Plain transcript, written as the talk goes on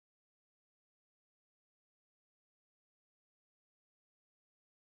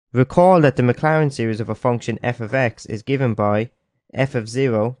Recall that the Maclaurin series of a function f of x is given by f of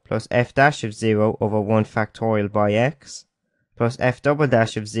 0 plus f dash of 0 over 1 factorial by x plus f double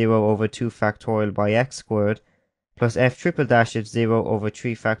dash of 0 over 2 factorial by x squared plus f triple dash of 0 over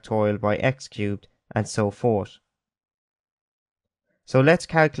 3 factorial by x cubed, and so forth. So let's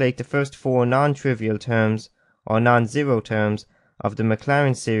calculate the first four non-trivial terms or non-zero terms of the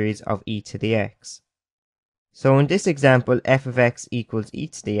Maclaurin series of e to the x. So in this example, f of x equals e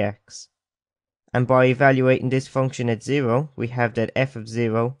to the x. And by evaluating this function at 0, we have that f of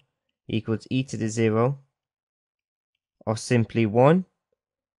 0 equals e to the 0, or simply 1.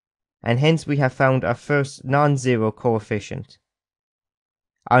 And hence we have found our first non-zero coefficient.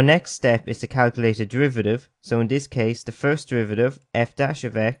 Our next step is to calculate a derivative. So in this case, the first derivative, f dash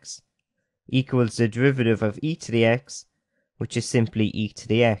of x, equals the derivative of e to the x, which is simply e to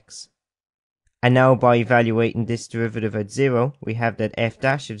the x. And now by evaluating this derivative at 0, we have that f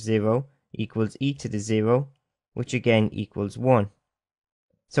dash of 0 equals e to the 0, which again equals 1.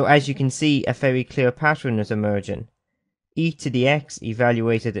 So as you can see, a very clear pattern is emerging. E to the x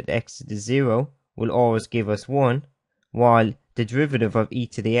evaluated at x to the 0 will always give us 1, while the derivative of e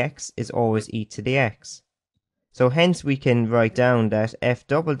to the x is always e to the x. So hence we can write down that f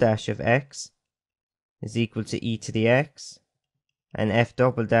double dash of x is equal to e to the x, and f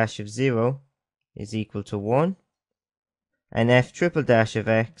double dash of 0 is equal to 1, and f triple dash of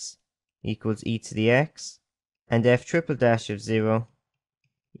x equals e to the x, and f triple dash of 0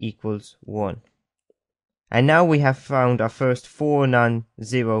 equals 1. And now we have found our first four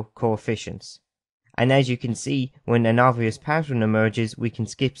non-zero coefficients. And as you can see, when an obvious pattern emerges, we can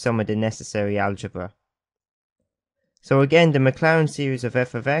skip some of the necessary algebra. So again, the Maclaurin series of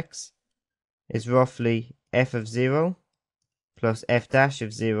f of x is roughly f of 0 plus f dash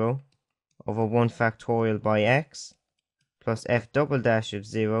of 0 over 1 factorial by x plus f double dash of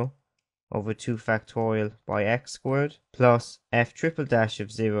 0 over 2 factorial by x squared plus f triple dash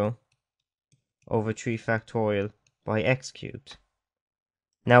of 0 over 3 factorial by x cubed.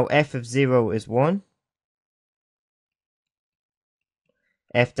 Now f of 0 is 1,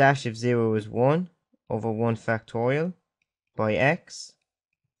 f dash of 0 is 1 over 1 factorial by x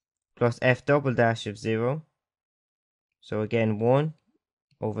plus f double dash of 0, so again 1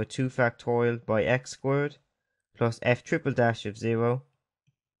 over 2 factorial by x squared plus f triple dash of 0,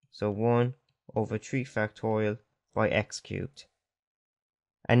 so 1 over 3 factorial by x cubed.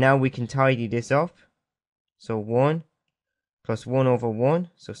 And now we can tidy this up. So 1 plus 1 over 1,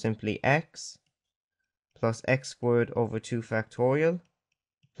 so simply x, plus x squared over 2 factorial,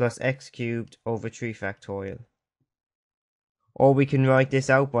 plus x cubed over 3 factorial. Or we can write this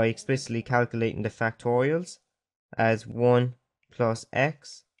out by explicitly calculating the factorials as 1 plus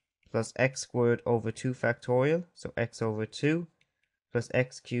x squared over 2 factorial, so x over 2, plus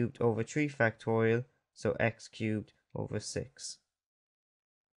x cubed over 3 factorial, so x cubed over 6.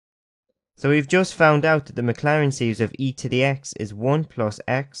 So we've just found out that the Maclaurin series of e to the x is 1 plus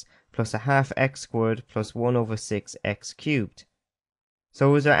x plus a half x squared plus 1 over 6 x cubed.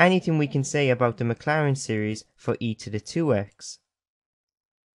 So is there anything we can say about the Maclaurin series for e to the 2x?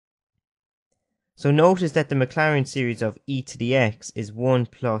 So notice that the Maclaurin series of e to the x is 1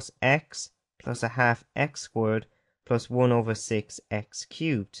 plus x plus a half x squared plus 1 over 6 x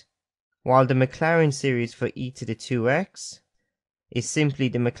cubed, while the Maclaurin series for e to the 2x is simply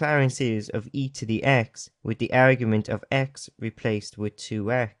the Maclaurin series of e to the x with the argument of x replaced with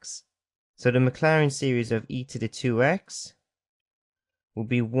 2x. So the Maclaurin series of e to the 2x will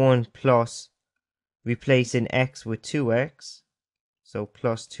be 1 plus replacing x with 2x, so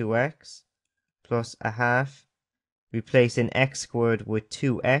plus 2x, plus a half replacing x squared with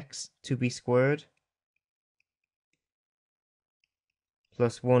 2x to be squared,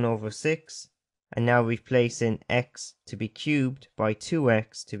 plus 1 over 6, and now replacing x to be cubed by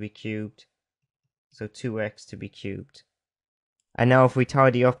 2x to be cubed, so 2x to be cubed. And now if we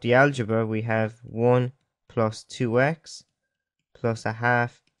tidy up the algebra, we have 1 plus 2x plus a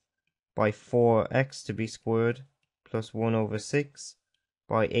half by 4x to be squared plus 1 over 6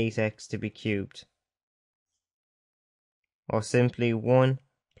 by 8x to be cubed. Or simply 1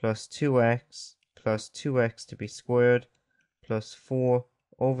 plus 2x plus 2x to be squared plus 4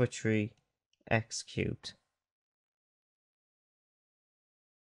 over 3 x cubed.